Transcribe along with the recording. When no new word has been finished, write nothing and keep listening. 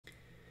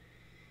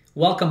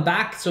Welcome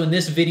back. So in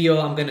this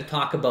video, I'm going to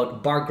talk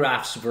about bar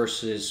graphs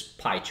versus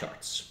pie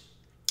charts.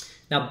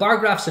 Now, bar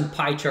graphs and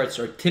pie charts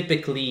are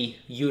typically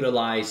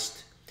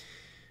utilized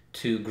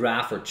to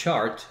graph or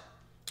chart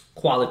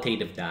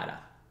qualitative data,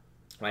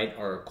 right?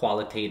 Or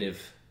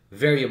qualitative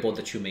variable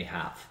that you may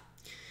have.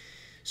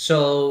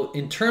 So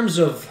in terms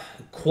of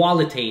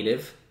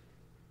qualitative,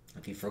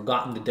 if you've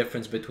forgotten the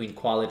difference between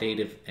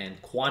qualitative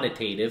and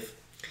quantitative,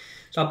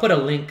 so I'll put a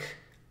link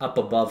up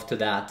above to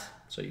that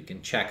so you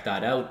can check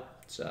that out.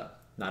 It's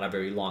not a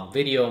very long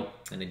video,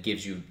 and it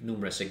gives you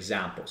numerous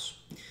examples.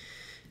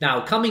 Now,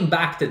 coming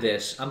back to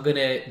this, I'm going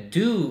to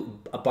do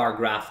a bar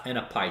graph and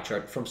a pie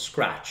chart from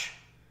scratch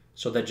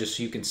so that just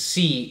you can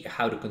see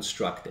how to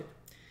construct it.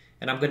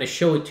 And I'm going to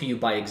show it to you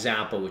by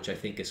example, which I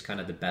think is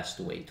kind of the best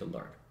way to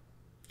learn.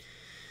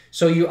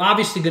 So you're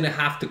obviously going to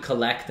have to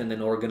collect and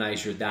then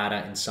organize your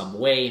data in some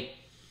way.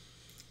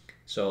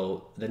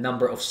 So the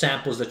number of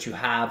samples that you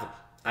have,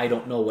 I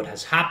don't know what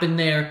has happened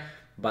there.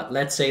 But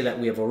let's say that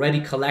we have already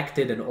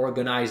collected and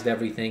organized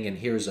everything, and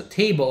here's a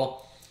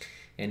table,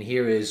 and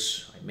here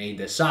is, I made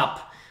this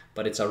up,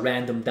 but it's a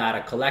random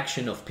data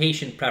collection of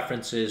patient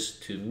preferences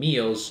to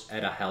meals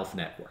at a health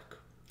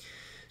network.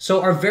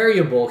 So our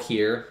variable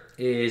here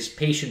is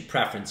patient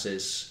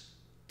preferences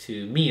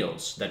to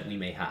meals that we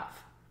may have.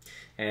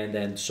 And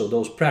then, so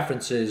those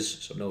preferences,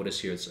 so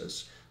notice here it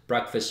says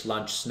breakfast,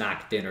 lunch,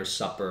 snack, dinner,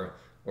 supper,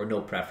 or no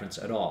preference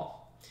at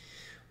all.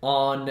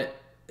 On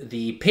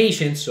the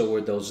patients, so were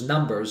those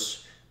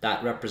numbers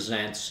that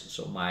represents,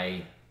 so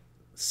my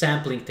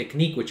sampling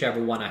technique,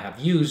 whichever one I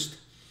have used,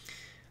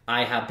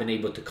 I have been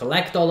able to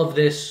collect all of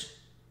this,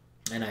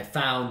 and I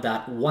found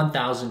that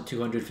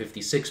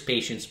 1,256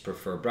 patients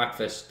prefer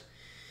breakfast,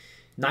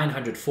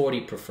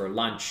 940 prefer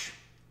lunch,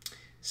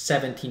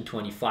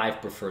 1,725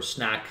 prefer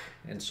snack,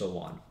 and so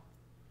on.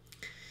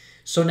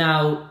 So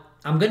now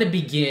I'm going to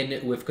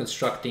begin with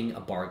constructing a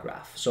bar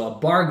graph. So a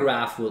bar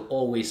graph will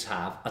always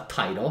have a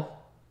title.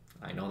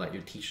 I know that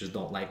your teachers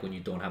don't like when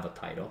you don't have a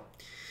title.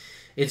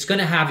 It's going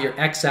to have your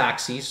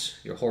x-axis,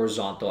 your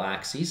horizontal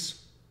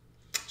axis.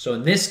 So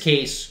in this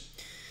case,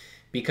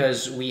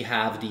 because we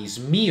have these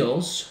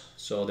meals,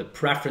 so the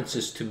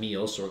preferences to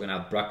meals, so we're going to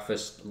have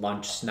breakfast,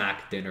 lunch,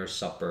 snack, dinner,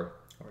 supper,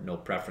 or no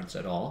preference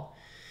at all.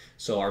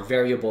 So our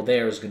variable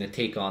there is going to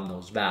take on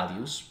those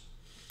values.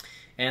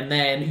 And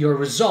then your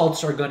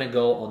results are going to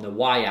go on the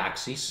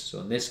y-axis. So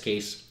in this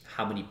case,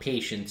 how many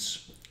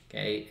patients,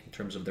 okay, in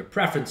terms of their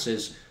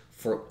preferences,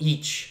 for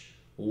each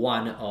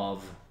one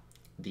of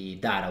the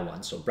data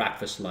ones, so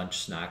breakfast, lunch,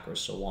 snack, or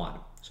so on.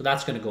 So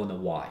that's going to go in the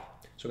y.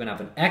 So we're going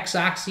to have an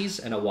x-axis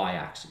and a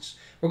y-axis.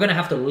 We're going to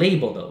have to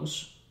label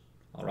those,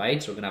 all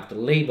right? So we're going to have to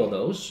label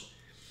those.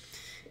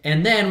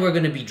 And then we're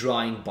going to be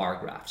drawing bar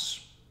graphs.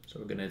 So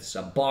we're going to, it's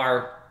a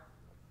bar,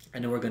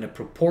 and then we're going to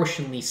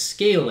proportionally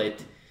scale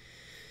it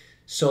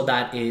so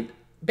that it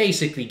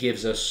basically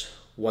gives us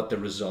what the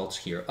results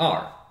here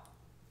are.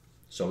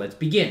 So let's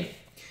begin.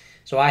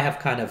 So I have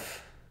kind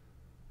of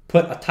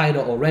put a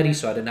title already,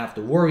 so I didn't have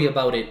to worry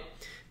about it.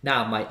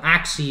 Now my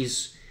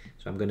axes,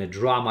 so I'm going to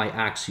draw my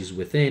axes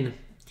within.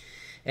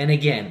 And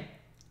again,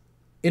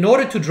 in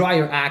order to draw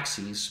your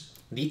axes,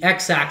 the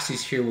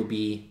x-axis here will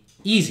be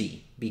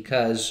easy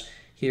because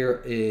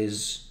here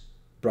is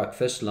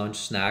breakfast, lunch,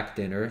 snack,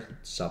 dinner,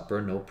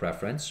 supper, no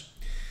preference.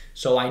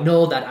 So I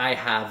know that I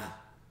have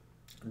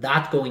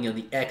that going on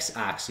the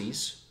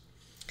x-axis.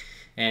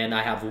 And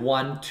I have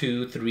 1,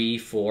 2, 3,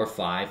 4,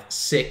 5,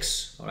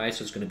 6. All right,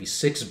 so it's going to be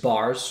 6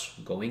 bars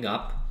going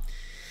up.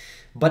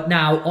 But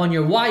now on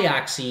your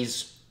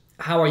y-axis,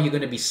 how are you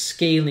going to be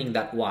scaling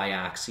that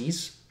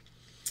y-axis?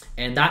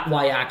 And that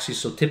y-axis,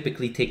 so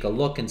typically take a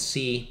look and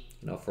see,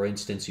 for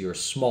instance, your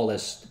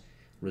smallest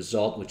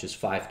result, which is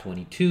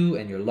 522,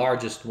 and your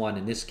largest one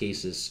in this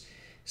case is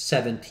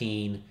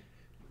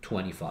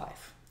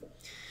 1725.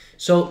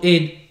 So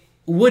it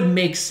would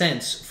make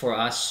sense for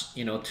us,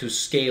 to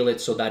scale it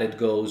so that it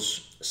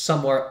goes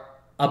somewhere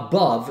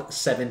above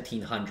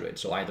 1,700.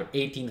 So either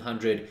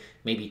 1,800,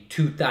 maybe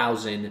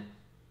 2,000.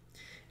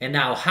 And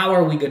now how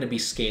are we going to be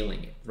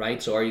scaling it, right?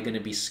 So are you going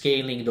to be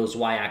scaling those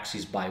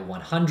y-axes by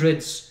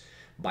 100s,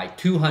 by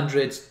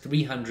 200s,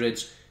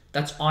 300s?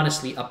 That's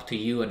honestly up to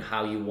you and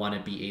how you want to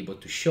be able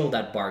to show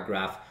that bar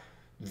graph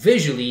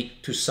visually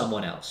to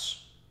someone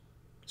else.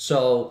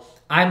 So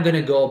I'm going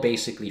to go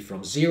basically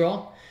from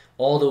 0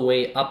 all the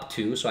way up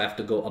to, so I have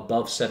to go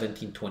above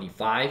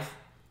 1725.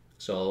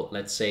 So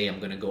let's say I'm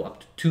going to go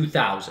up to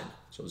 2000.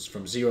 So it's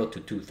from 0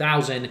 to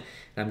 2000, and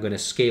I'm going to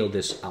scale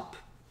this up.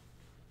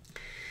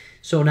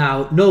 So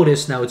now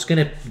notice, now it's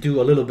going to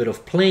do a little bit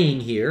of playing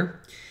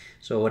here.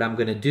 So what I'm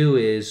going to do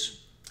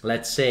is,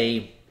 let's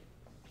say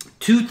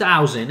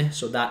 2000,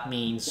 so that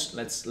means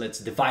let's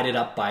divide it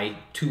up by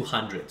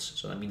 200s.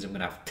 So that means I'm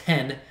going to have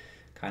 10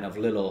 kind of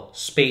little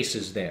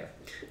spaces there.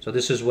 So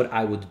this is what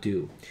I would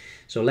do.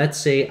 So let's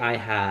say I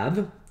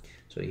have,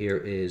 so here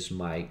is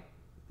my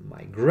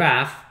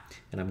graph,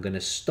 and I'm going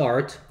to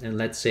start, and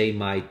let's say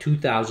my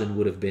 2000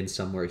 would have been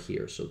somewhere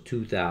here. So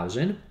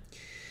 2000,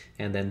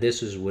 and then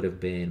this would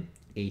have been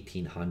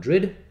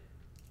 1800,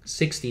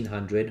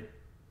 1600,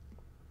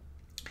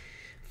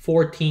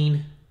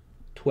 14,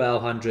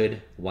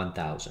 1200,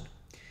 1000,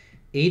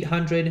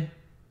 800,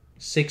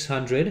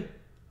 600,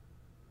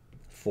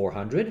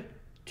 400,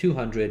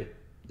 200,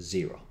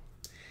 0.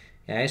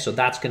 Okay, so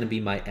that's going to be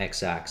my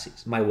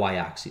x-axis, my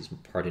y-axis,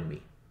 pardon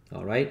me.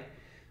 All right,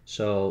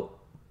 so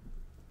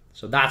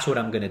that's what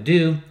I'm going to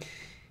do.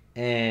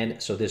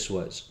 And so this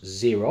was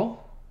 0,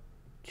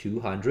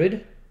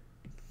 200,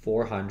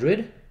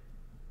 400,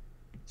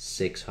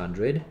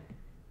 600,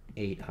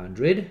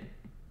 800,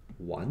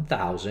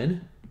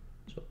 1000,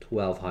 so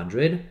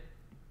 1200,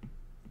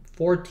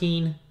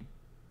 14,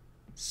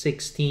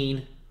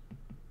 16,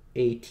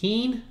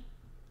 18,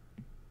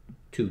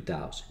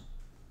 2000.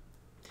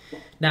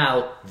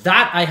 Now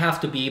that I have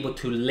to be able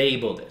to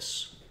label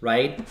this,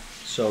 right?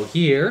 So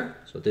here,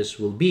 so this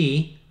will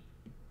be,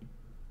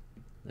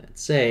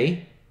 let's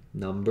say,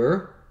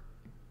 number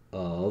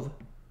of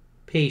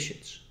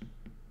patients.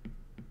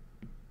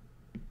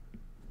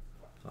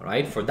 All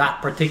right, for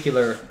that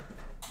particular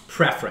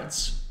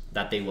preference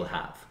that they will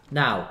have.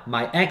 Now,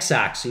 my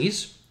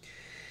x-axis,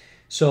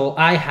 so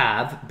I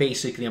have,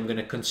 basically, I'm going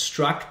to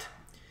construct,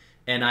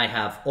 and I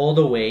have all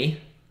the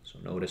way, so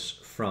notice,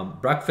 from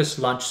breakfast,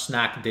 lunch,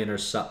 snack, dinner,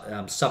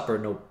 supper,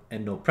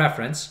 no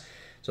preference.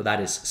 So that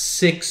is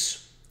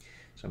 6.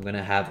 So I'm going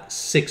to have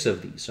 6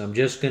 of these. So I'm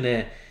just going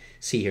to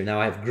see here. Now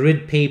I have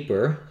grid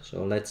paper.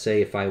 So let's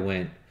say if I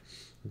went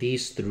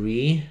these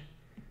 3,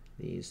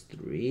 these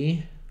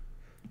 3.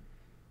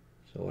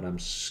 So what I'm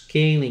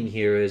scaling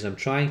here is I'm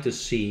trying to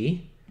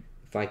see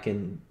if I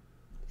can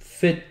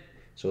fit.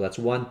 So that's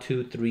 1,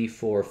 2, 3,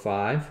 4,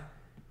 5,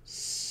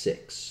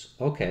 6.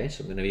 Okay,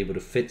 so I'm going to be able to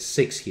fit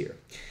 6 here.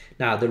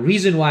 Now, the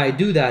reason why I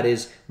do that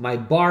is my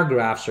bar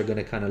graphs are going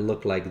to kind of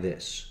look like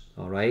this.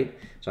 All right,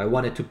 so I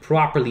wanted to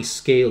properly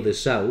scale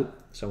this out.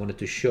 So I wanted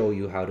to show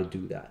you how to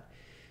do that.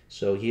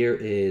 So here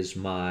is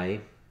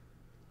my,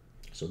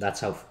 so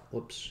that's how,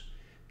 whoops,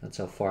 that's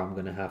how far I'm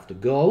going to have to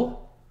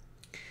go.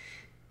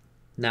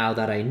 Now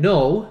that I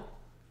know,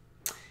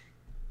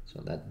 so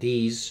that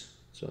these,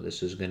 so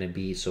this is going to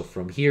be, so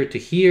from here to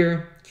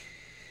here,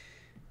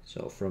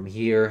 so from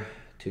here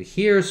to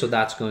here, so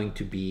that's going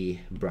to be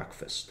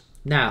breakfast.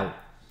 Now,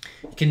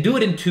 you can do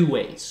it in 2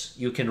 ways.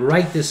 You can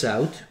write this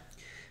out.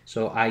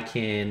 So I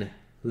can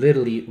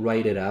literally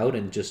write it out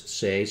and just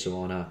say,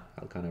 so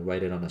I'll kind of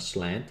write it on a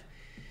slant.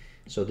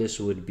 So this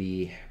would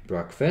be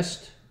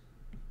breakfast.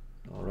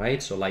 All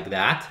right, so like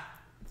that.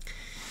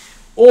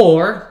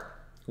 Or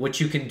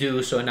what you can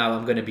do, so now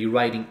I'm going to be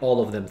writing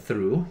all of them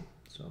through.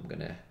 So I'm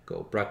going to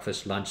go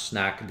breakfast, lunch,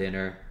 snack,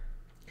 dinner.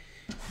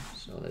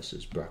 So this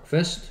is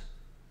breakfast.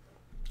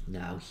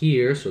 Now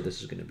here, so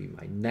this is going to be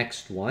my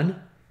next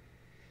one.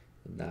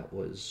 And that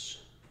was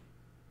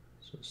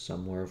so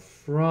somewhere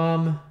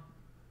from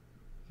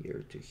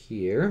here to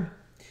here.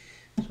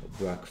 So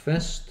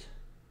breakfast.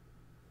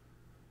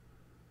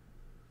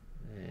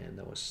 And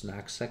that was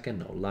snack second.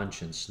 No,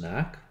 lunch and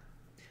snack.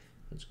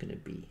 It's going to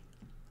be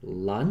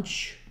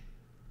lunch.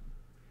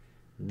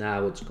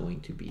 Now it's going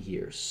to be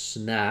here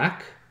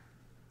snack.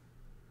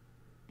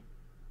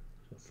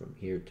 So from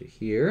here to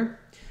here.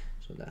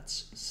 So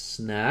that's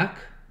snack.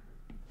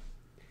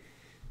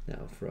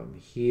 Now from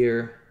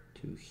here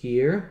to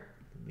here,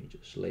 let me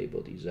just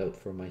label these out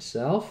for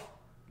myself.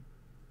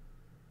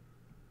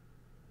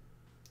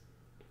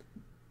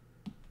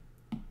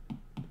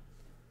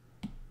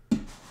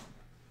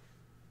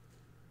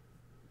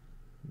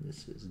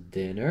 This is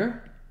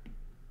dinner.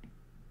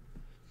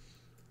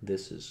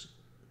 This is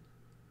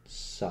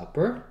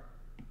supper.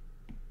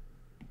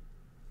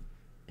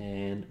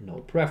 And no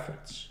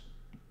preference.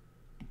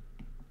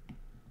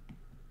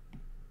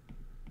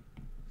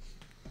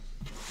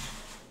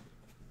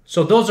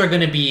 So those are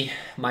going to be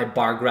my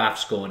bar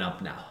graphs going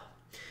up now.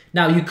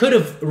 Now you could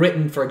have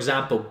written, for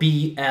example,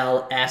 B,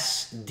 L,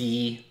 S,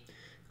 D.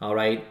 All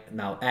right.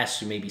 Now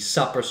S maybe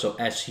supper, so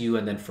SU,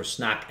 and then for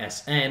snack,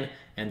 SN,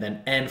 and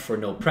then N for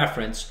no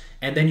preference.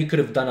 And then you could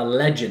have done a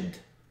legend.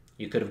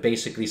 You could have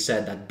basically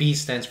said that B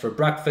stands for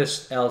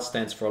breakfast, L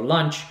stands for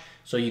lunch.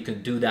 So you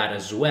can do that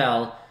as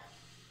well.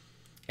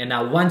 And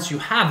now once you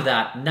have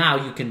that,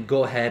 now you can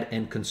go ahead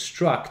and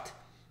construct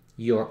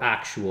your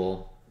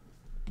actual.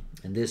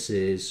 And this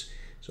is,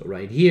 so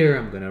right here,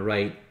 I'm going to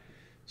write,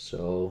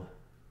 so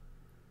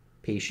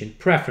patient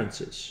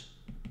preferences.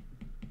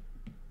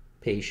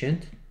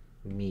 Patient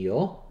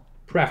meal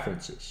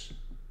preferences.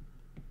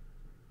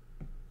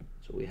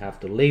 So we have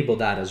to label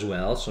that as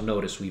well. So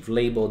notice we've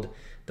labeled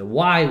the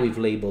Y, we've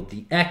labeled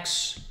the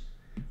X,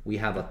 we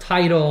have a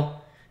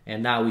title,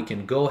 and now we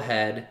can go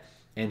ahead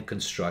and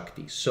construct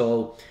these.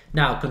 So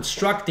now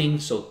constructing,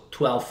 so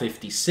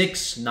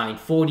 1256,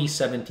 940,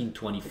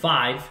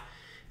 1725,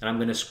 and I'm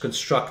going to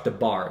construct the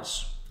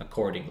bars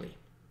accordingly.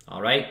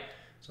 All right,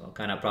 so I'll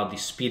kind of probably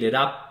speed it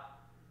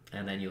up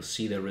and then you'll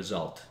see the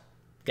result.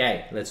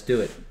 Okay, let's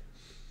do it.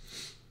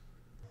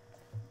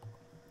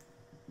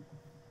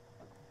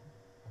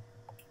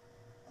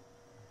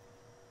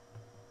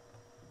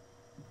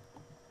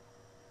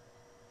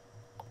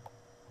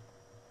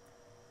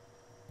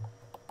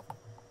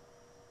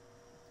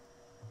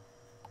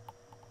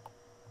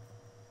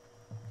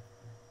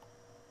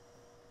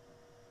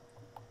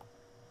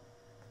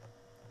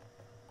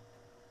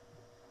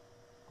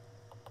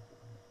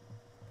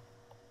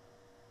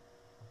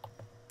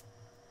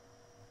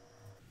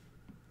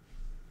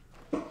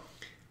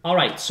 All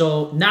right,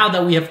 so now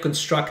that we have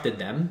constructed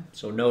them,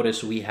 so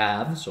notice we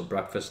have, so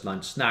breakfast,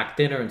 lunch, snack,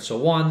 dinner, and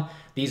so on.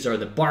 These are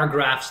the bar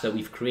graphs that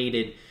we've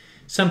created.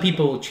 Some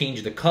people will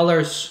change the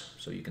colors,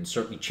 so you can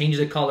certainly change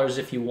the colors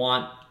if you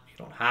want. You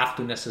don't have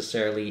to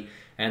necessarily.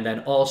 And then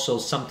also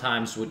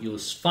sometimes what you'll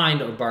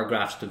find are bar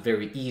graphs to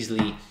very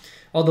easily,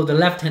 although the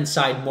left-hand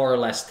side more or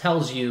less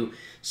tells you,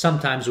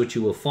 sometimes what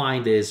you will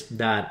find is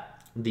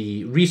that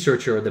the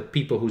researcher, or the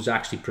people who's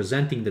actually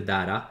presenting the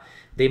data,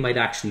 they might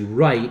actually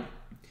write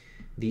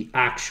the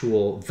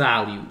actual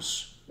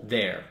values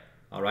there.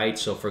 All right,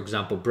 so for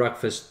example,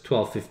 breakfast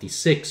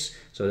 12:56,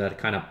 so that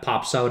kind of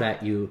pops out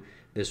at you.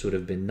 This would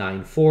have been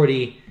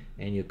 9:40,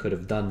 and you could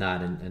have done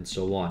that, and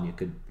so on. You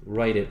could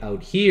write it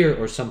out here,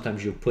 or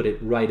sometimes you put it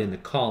right in the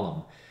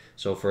column.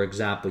 So for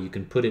example, you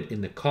can put it in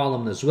the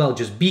column as well.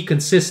 Just be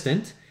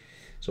consistent.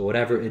 So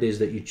whatever it is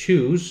that you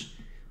choose,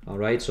 all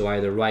right, so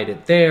either write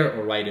it there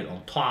or write it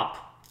on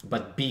top,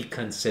 but be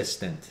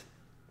consistent.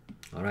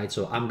 All right,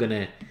 so I'm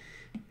gonna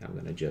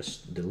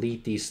just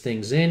delete these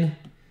things in.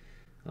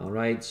 All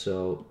right,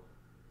 so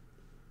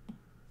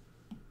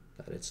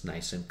that it's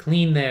nice and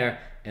clean there,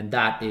 and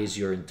that is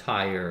your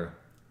entire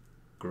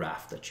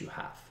graph that you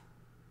have.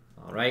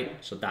 All right,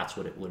 so that's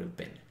what it would have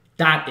been.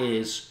 That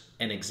is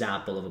an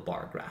example of a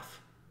bar graph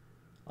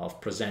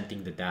of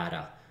presenting the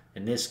data.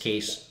 In this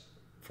case,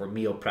 for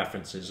meal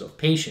preferences of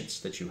patients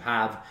that you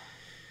have,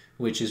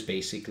 which is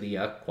basically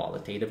a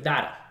qualitative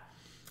data.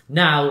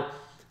 Now,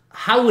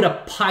 how would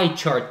a pie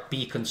chart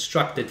be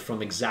constructed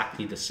from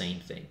exactly the same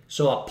thing?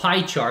 So a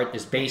pie chart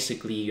is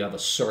basically, you have a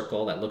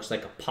circle that looks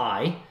like a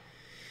pie,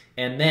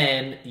 and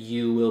then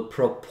you will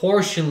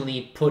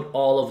proportionally put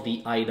all of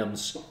the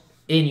items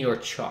in your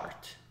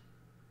chart.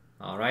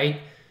 All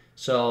right,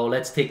 so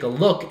let's take a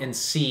look and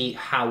see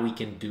how we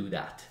can do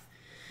that.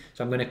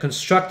 So I'm going to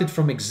construct it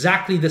from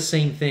exactly the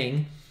same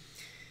thing.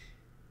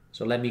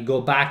 So let me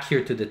go back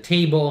here to the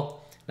table.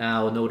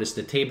 Now notice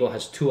the table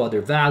has two other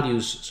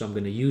values, so I'm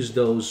going to use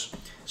those,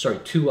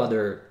 two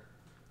other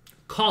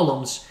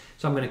columns.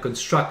 So I'm going to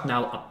construct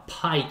now a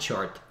pie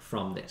chart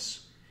from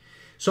this.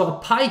 So a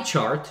pie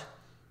chart,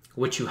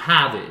 what you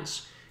have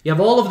is, you have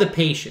all of the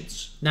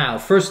patients. Now,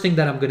 first thing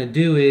that I'm going to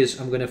do is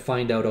I'm going to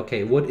find out,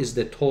 okay, what is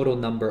the total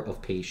number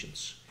of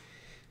patients?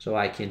 So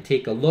I can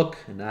take a look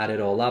and add it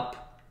all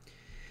up.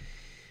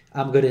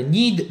 I'm going to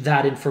need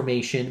that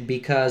information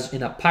because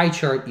in a pie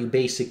chart, you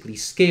basically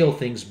scale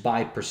things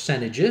by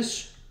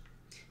percentages,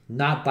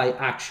 not by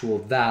actual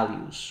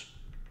values.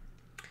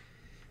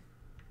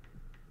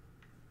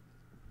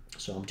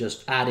 So I'm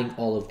just adding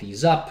all of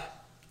these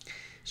up.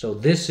 So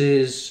this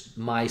is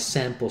my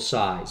sample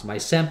size. My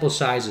sample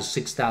size is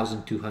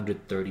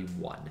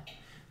 6,231.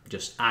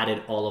 Just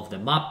added all of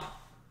them up.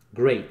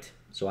 Great.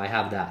 So I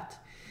have that.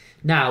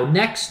 Now,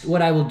 next,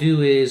 what I will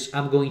do is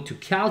I'm going to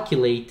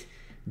calculate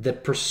the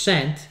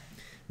percent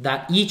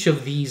that each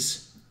of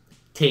these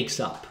takes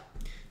up.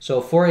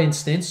 So for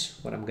instance,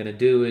 what I'm going to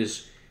do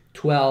is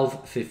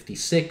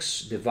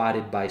 1256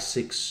 divided by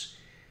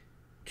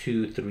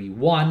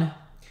 6,231.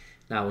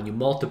 Now, when you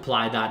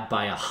multiply that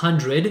by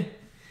 100,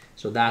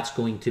 so that's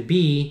going to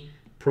be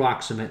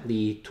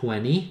approximately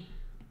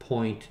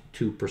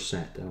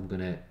 20.2%. I'm going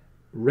to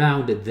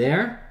round it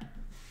there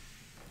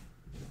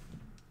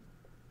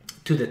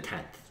to the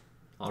 10th.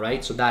 All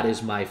right, so that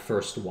is my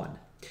first one.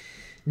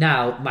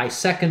 Now, my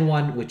second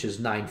one, which is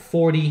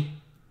 940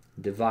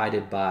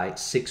 divided by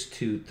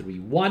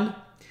 6,231. I'm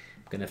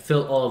going to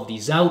fill all of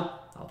these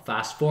out. I'll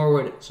fast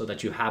forward so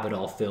that you have it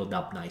all filled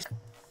up nice.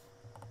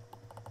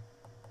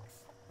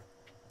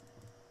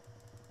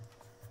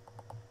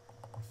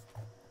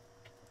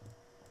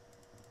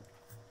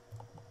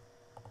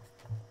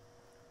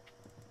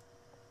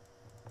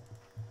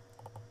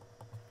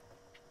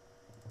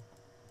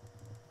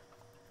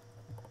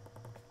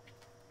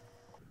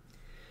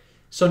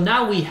 So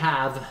now we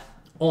have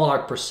all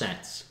our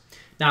percents.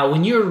 Now,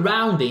 when you're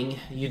rounding,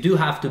 you do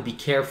have to be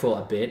careful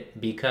a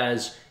bit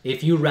because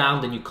if you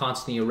round and you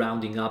constantly are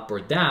rounding up or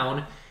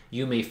down,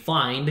 you may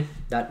find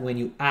that when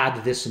you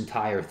add this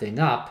entire thing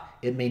up,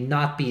 it may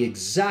not be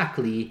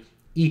exactly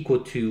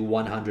equal to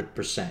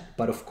 100%,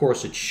 but of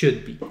course it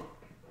should be.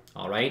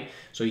 All right,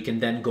 so you can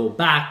then go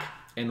back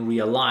and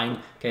realign.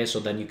 Okay, so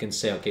then you can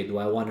say, okay, do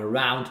I want to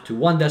round to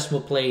 1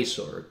 decimal place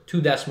or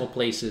 2 decimal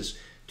places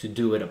to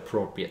do it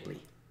appropriately?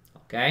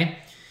 Okay,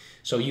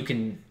 so you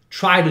can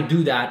try to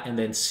do that and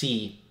then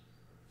see,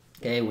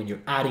 okay, when you're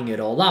adding it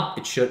all up,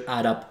 it should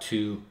add up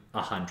to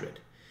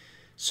 100.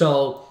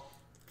 So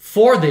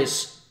for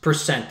this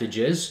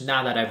percentages,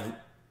 now that I've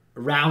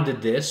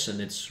rounded this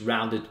and it's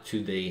rounded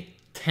to the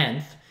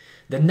 10th,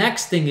 the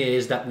next thing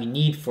is that we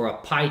need for a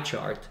pie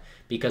chart,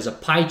 because a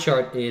pie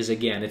chart is,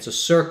 again, it's a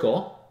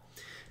circle.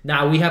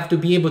 Now we have to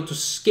be able to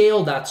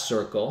scale that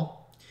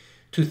circle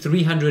to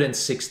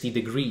 360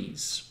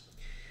 degrees.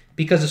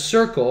 Because a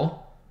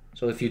circle,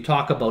 so if you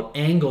talk about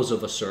angles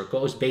of a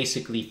circle, is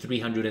basically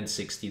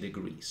 360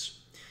 degrees.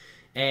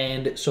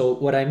 And so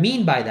what I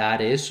mean by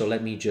that is, so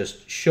let me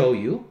just show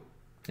you.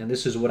 And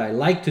this is what I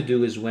like to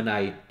do is when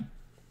I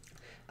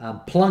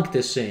plunk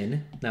this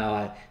in.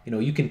 Now,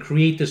 you can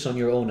create this on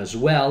your own as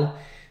well.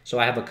 So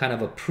I have a kind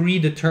of a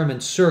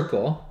predetermined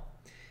circle,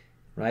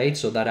 right?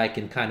 So that I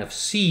can kind of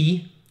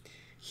see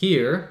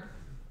here.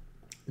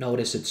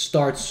 Notice it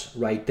starts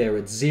right there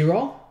at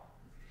 0.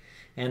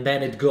 And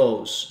then it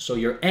goes. So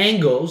your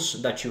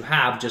angles that you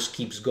have just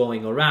keeps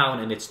going around,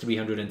 and it's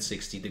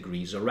 360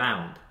 degrees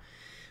around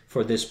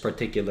for this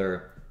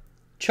particular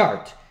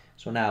chart.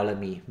 So now let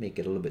me make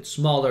it a little bit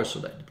smaller so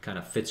that it kind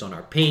of fits on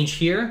our page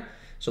here.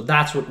 So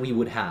that's what we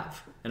would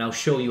have. And I'll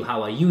show you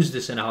how I use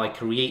this and how I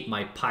create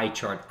my pie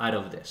chart out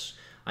of this.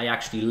 I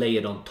actually lay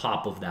it on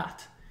top of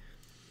that.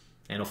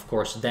 And of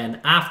course, then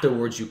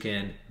afterwards, you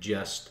can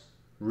just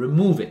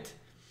remove it.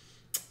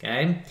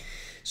 Okay.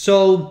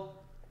 So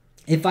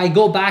if I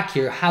go back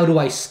here, how do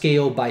I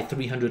scale by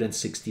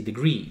 360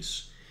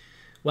 degrees?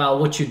 Well,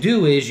 what you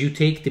do is you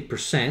take the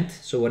percent,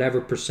 so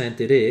whatever percent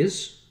it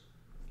is,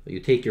 so you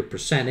take your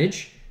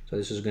percentage, so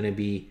this is going to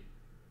be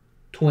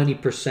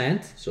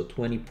 20%, so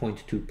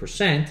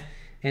 20.2%,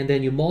 and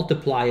then you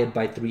multiply it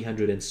by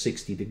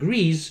 360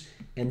 degrees,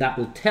 and that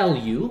will tell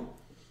you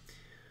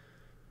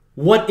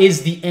what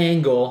is the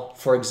angle,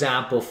 for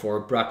example, for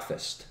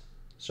breakfast.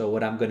 So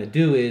what I'm going to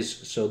do is,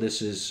 so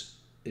this is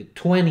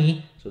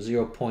 20, so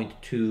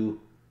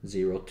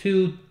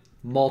 0.202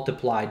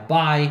 multiplied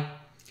by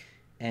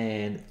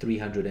and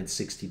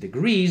 360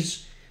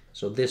 degrees.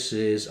 So this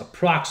is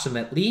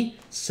approximately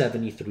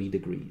 73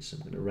 degrees. I'm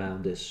going to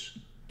round this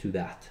to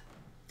that.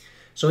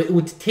 So it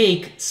would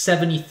take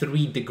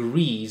 73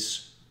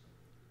 degrees,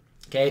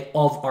 okay,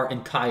 of our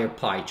entire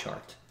pie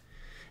chart.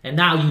 And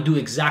now you do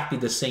exactly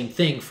the same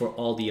thing for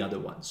all the other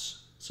ones.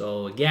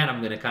 So again,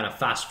 I'm going to kind of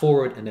fast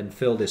forward and then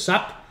fill this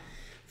up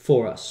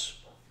for us.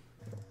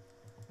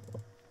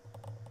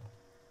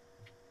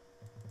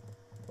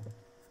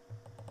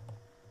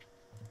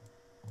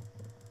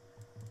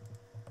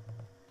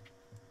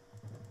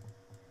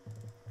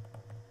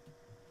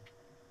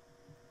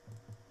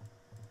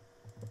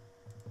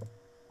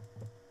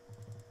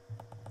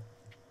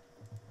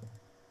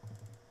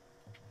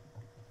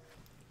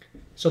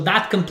 So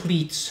that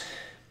completes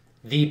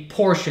the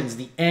portions,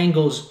 the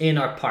angles in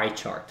our pie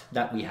chart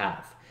that we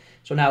have.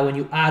 So now when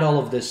you add all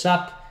of this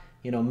up,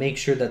 make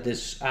sure that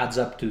this adds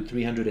up to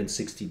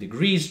 360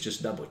 degrees.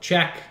 Just double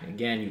check.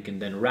 Again, you can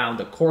then round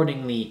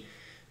accordingly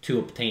to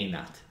obtain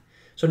that.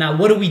 So now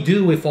what do we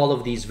do with all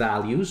of these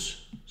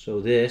values?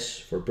 So this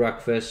for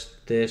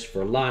breakfast, this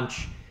for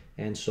lunch,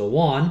 and so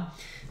on.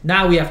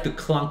 Now we have to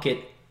clunk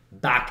it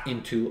back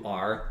into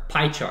our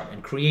pie chart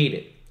and create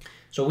it.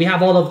 So we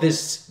have all of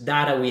this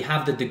data, we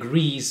have the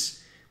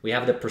degrees, we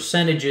have the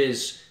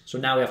percentages, so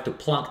now we have to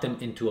plunk them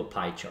into a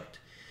pie chart.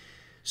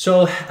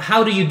 So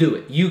how do you do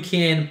it? You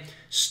can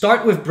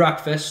start with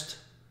breakfast,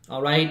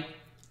 all right?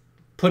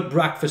 Put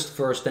breakfast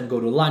first, then go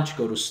to lunch,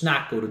 go to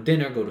snack, go to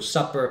dinner, go to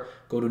supper,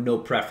 go to no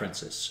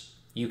preferences.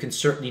 You can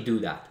certainly do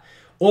that.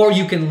 Or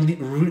you can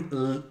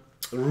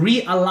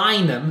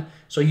realign them,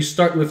 so you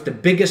start with the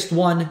biggest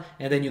one,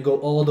 and then you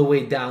go all the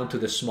way down to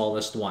the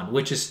smallest one,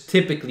 which is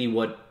typically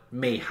what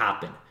may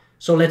happen.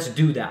 So let's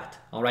do that,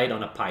 all right,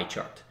 on a pie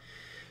chart.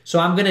 So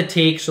I'm going to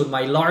take, so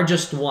my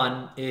largest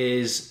one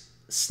is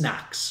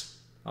snacks,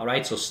 all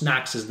right? So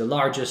snacks is the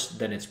largest,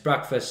 then it's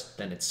breakfast,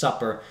 then it's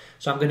supper.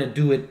 So I'm going to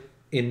do it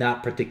in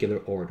that particular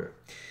order.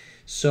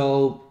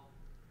 So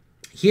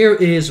here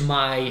is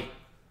my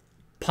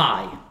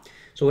pie.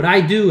 So what I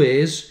do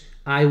is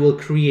I will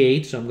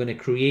create, so I'm going to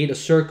create a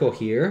circle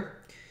here.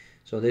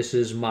 So this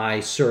is my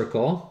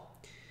circle.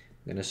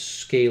 I'm going to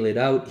scale it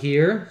out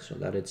here so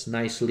that it's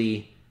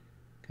nicely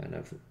kind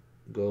of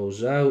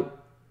goes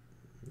out.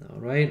 All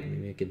right, let me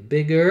make it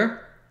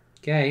bigger.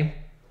 Okay.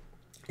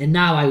 And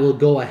now I will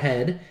go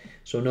ahead.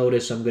 So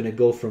notice I'm going to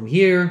go from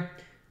here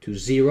to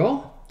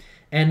 0.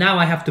 And now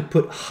I have to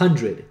put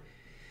 100.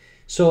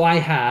 So I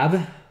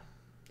have,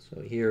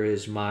 so here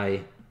is my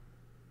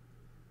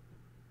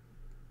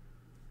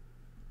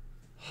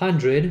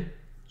 100.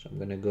 So I'm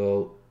going to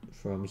go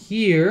from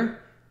here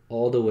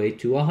all the way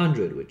to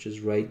 100, which is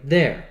right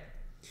there.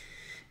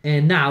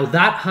 And now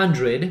that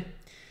 100,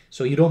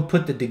 so you don't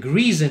put the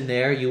degrees in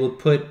there, you will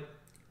put,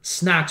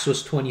 snacks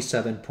was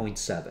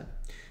 27.7.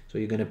 So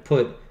you're going to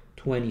put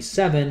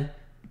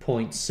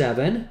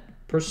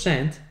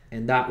 27.7%,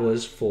 and that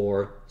was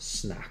for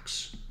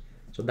snacks.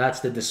 So that's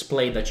the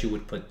display that you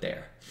would put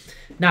there.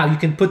 Now you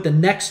can put the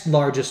next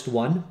largest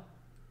one,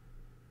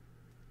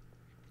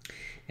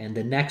 and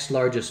the next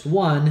largest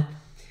one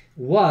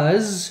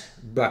was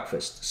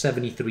breakfast,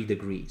 73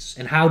 degrees.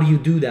 And how do you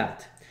do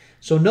that?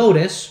 So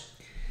notice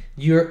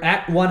you're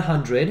at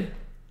 100.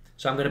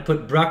 So I'm going to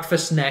put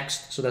breakfast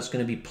next. So that's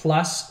going to be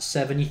plus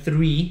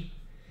 73.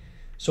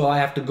 So I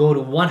have to go to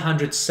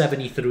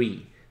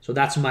 173. So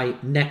that's my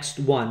next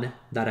one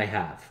that I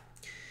have.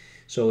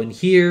 So in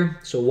here,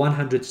 so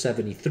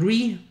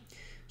 173.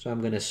 So I'm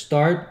going to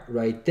start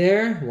right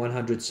there,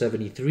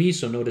 173.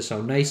 So notice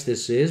how nice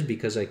this is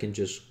because I can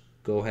just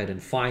go ahead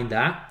and find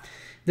that.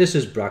 This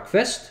is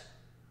breakfast.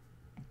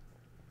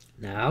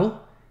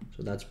 Now,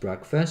 so that's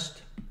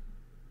breakfast.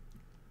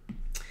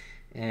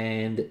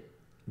 And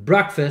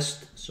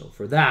breakfast, so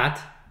for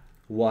that,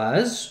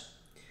 was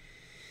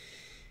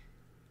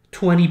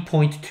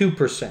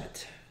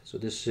 20.2%. So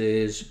this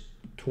is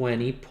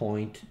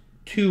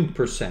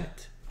 20.2%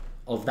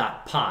 of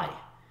that pie.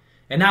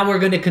 And now we're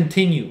going to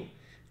continue.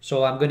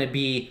 So I'm going to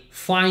be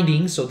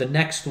finding, so the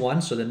next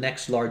one, so the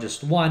next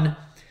largest one.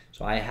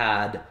 So I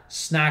had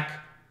snack,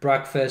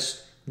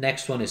 breakfast.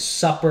 Next one is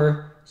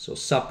supper. So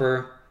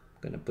supper,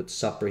 I'm going to put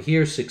supper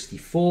here,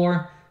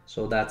 64.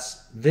 So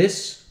that's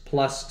this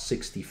plus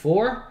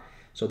 64.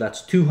 So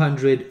that's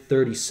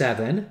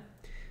 237.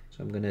 So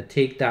I'm going to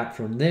take that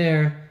from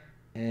there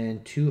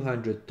and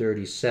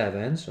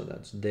 237. So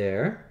that's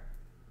there.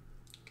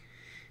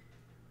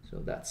 So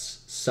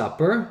that's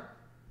supper.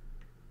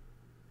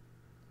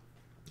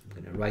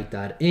 I'm going to write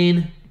that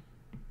in.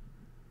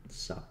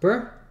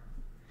 Supper.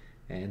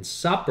 And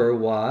supper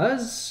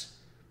was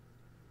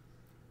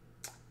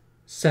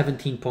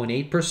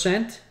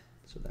 17.8%.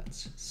 So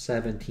that's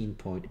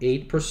 17.8%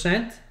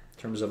 in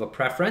terms of a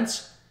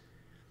preference.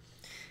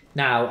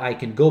 Now I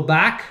can go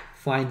back,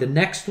 find the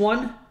next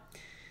one.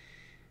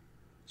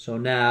 So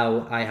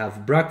now I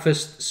have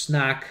breakfast,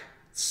 snack,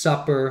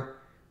 supper.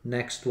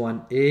 Next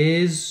one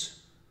is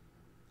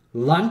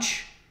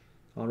lunch.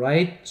 All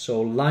right,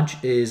 so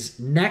lunch is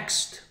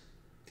next.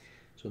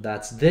 So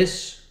that's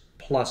this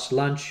plus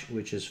lunch,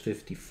 which is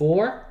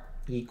 54,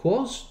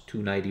 equals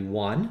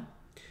 291.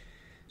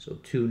 So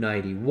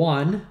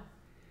 291,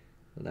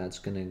 so that's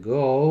going to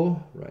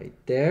go right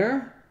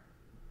there.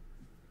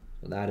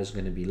 So that is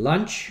going to be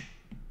lunch.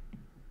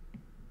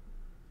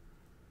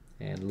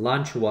 And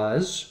lunch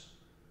was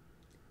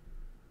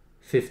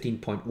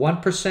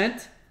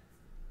 15.1%.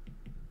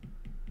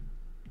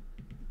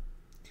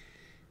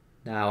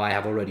 Now I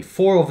have already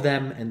 4 of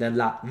them, and then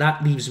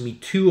that leaves me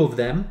 2 of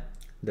them,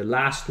 the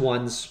last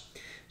ones.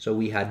 So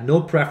we had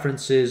no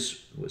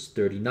preferences, was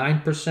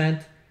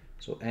 39%.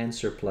 So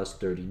answer plus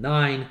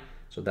 39,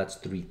 so that's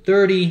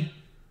 330. So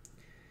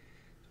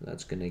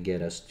that's going to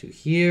get us to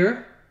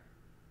here.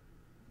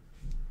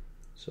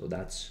 So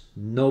that's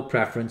no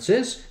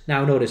preferences.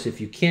 Now notice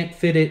if you can't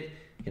fit it,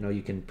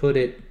 you can put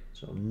it,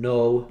 so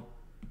no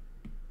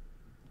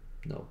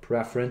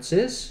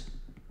preferences.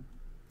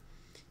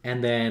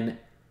 And then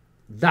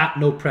that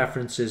no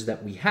preferences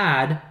that we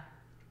had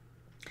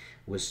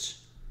was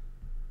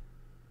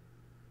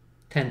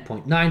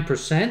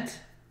 10.9%.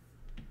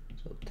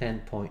 So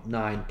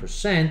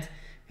 10.9%.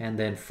 And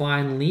then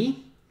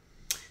finally,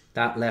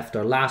 that left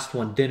our last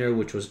one, dinner,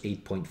 which was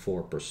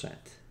 8.4%.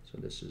 So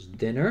this is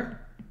dinner,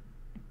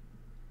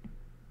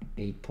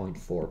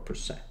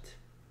 8.4%.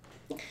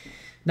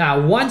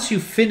 Now, once you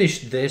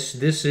finish this,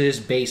 this is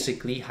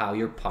basically how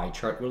your pie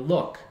chart will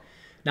look.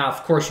 Now,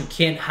 of course, you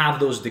can't have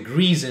those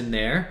degrees in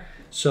there.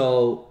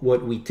 So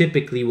what we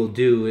typically will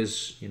do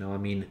is,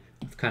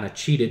 I've kind of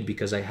cheated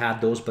because I had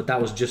those, but that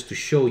was just to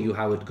show you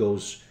how it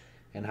goes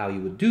and how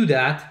you would do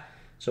that.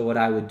 So what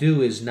I would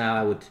do is now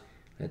I would,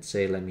 let's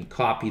say, let me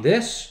copy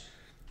this.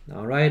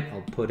 All right,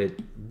 I'll put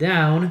it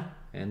down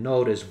and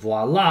notice,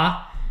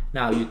 voila.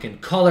 Now you can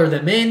color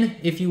them in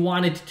if you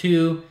wanted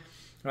to,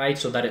 right?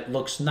 So that it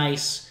looks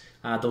nice.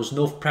 Those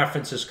no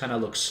preferences kind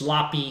of look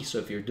sloppy. So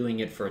if you're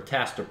doing it for a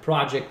test or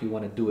project, you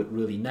want to do it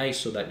really nice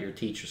so that your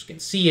teachers can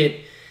see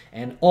it.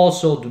 And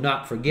also do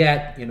not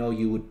forget,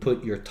 you would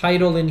put your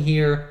title in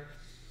here,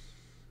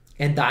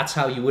 and that's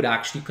how you would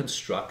actually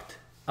construct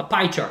a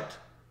pie chart.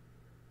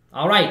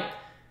 All right.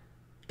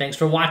 Thanks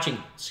for watching.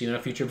 See you in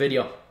a future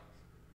video.